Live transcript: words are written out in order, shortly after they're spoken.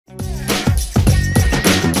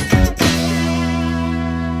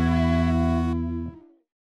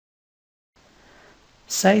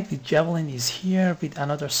Said with Javelin is here with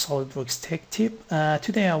another SOLIDWORKS tech tip.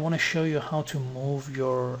 Today I want to show you how to move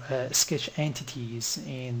your sketch entities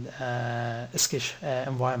in a sketch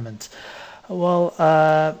environment. Well,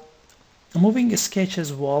 moving a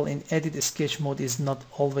sketches wall in edit sketch mode is not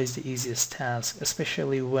always the easiest task,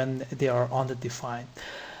 especially when they are underdefined.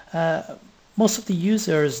 Most of the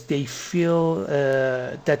users, they feel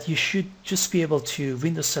that you should just be able to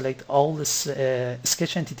window select all the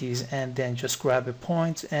sketch entities and then just grab a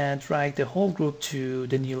point and drag the whole group to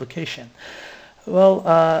the new location. Well,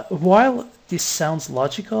 while this sounds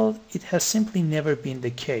logical, it has simply never been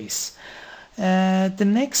the case. The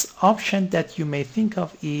next option that you may think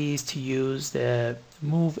of is to use the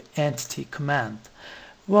move entity command.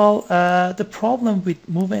 Well, the problem with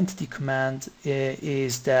move entity command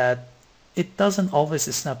is that it doesn't always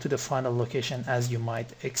snap to the final location as you might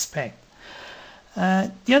expect.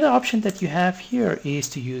 The other option that you have here is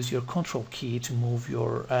to use your Ctrl key to move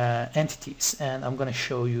your entities, and I'm going to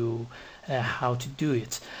show you how to do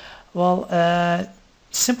it. Well,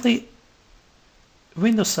 simply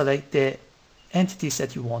window select the entities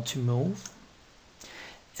that you want to move,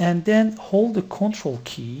 and then hold the Ctrl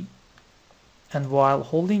key, and while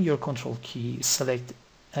holding your Ctrl key, select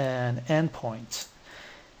an endpoint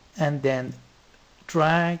and then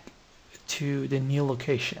drag to the new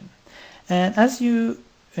location. And as you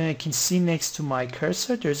can see next to my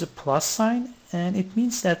cursor, there's a plus sign, and it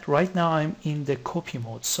means that right now I'm in the copy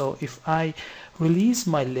mode. So if I release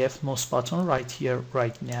my left mouse button right here,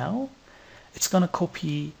 right now, it's gonna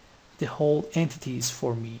copy the whole entities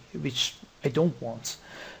for me, which I don't want.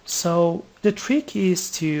 So the trick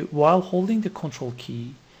is to, while holding the Ctrl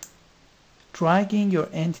key, dragging your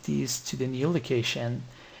entities to the new location,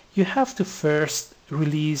 you have to first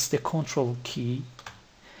release the Ctrl key,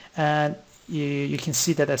 and you can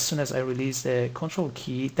see that as soon as I release the Ctrl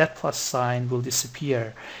key, that plus sign will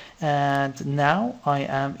disappear, and now I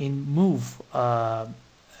am in move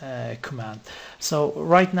command. So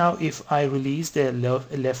right now, if I release the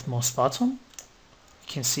left mouse button, you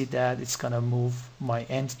can see that it's gonna move my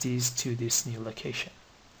entities to this new location.